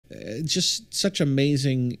just such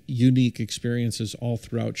amazing, unique experiences all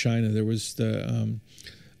throughout China. There was the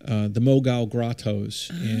Mogao grottos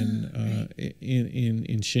in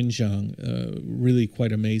Xinjiang, really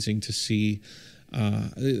quite amazing to see.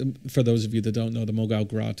 For those of you that don't know, the Mogao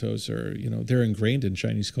grottos are, they're ingrained in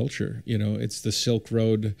Chinese culture. It's the Silk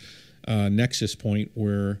Road nexus point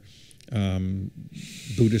where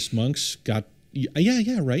Buddhist monks got.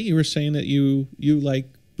 Yeah, right. You were saying that you like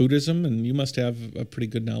Buddhism, and you must have a pretty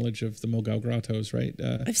good knowledge of the Mogao grottos, right?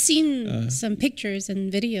 I've seen some pictures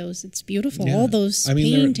and videos. It's beautiful. Yeah. All those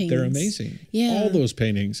paintings. They're amazing. Yeah. All those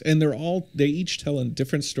paintings. And they each tell a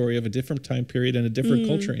different story of a different time period and a different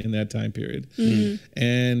culture in that time period.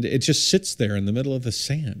 And it just sits there in the middle of the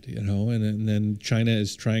sand, and then China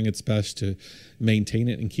is trying its best to maintain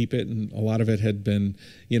it and keep it. And a lot of it had been,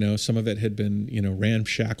 some of it had been,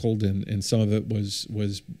 ramshackled, and some of it was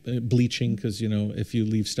bleaching, because, if you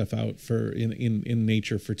leave stuff out in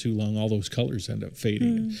nature for too long, all those colors end up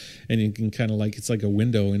fading. And you can kind of it's like a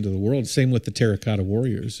window into the world. Same with the terracotta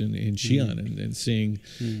warriors in Xi'an, and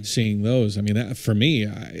seeing those. I mean, that, for me,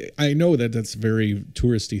 I know that that's a very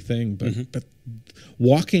touristy thing, but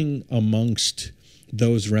walking amongst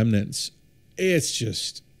those remnants, it's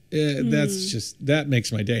just... that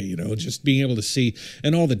makes my day, just being able to see,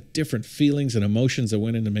 and all the different feelings and emotions that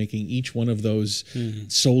went into making each one of those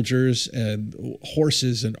soldiers and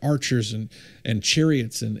horses and archers and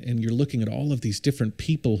chariots, and you're looking at all of these different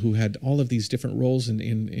people who had all of these different roles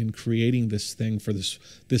in creating this thing for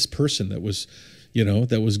this person that was,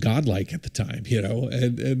 that was godlike at the time,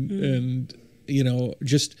 and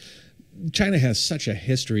just China has such a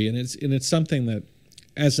history, and it's something that,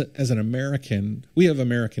 as an American, we have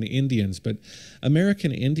American Indians, but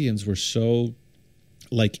American Indians were so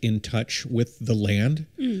in touch with the land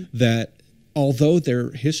that although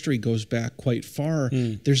their history goes back quite far,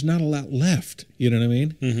 there's not a lot left. You know what I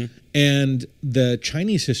mean? And the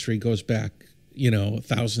Chinese history goes back,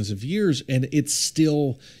 thousands of years, and it's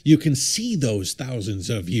still, you can see those thousands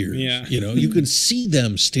of years. Yeah. You can see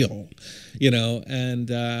them still.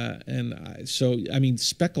 So I mean,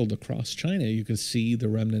 speckled across China, you can see the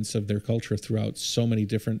remnants of their culture throughout so many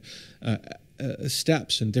different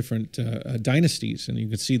steps and different dynasties, and you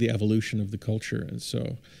can see the evolution of the culture. And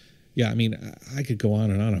so, yeah, I mean, I could go on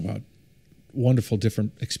and on about wonderful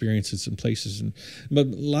different experiences and places, but a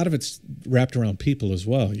lot of it's wrapped around people as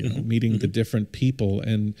well, meeting the different people,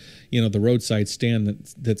 and the roadside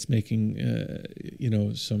stand that's making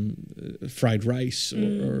some fried rice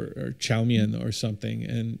or chow mein or something,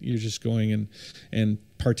 and you're just going and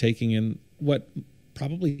partaking in what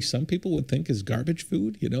probably some people would think is garbage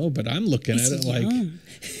food, but I'm looking at it like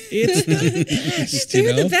it's the best.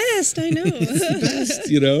 They're the best, I know. It's the best,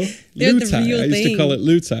 They're Lu Cai. the real I used to call it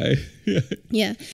Lu Cai. Yeah.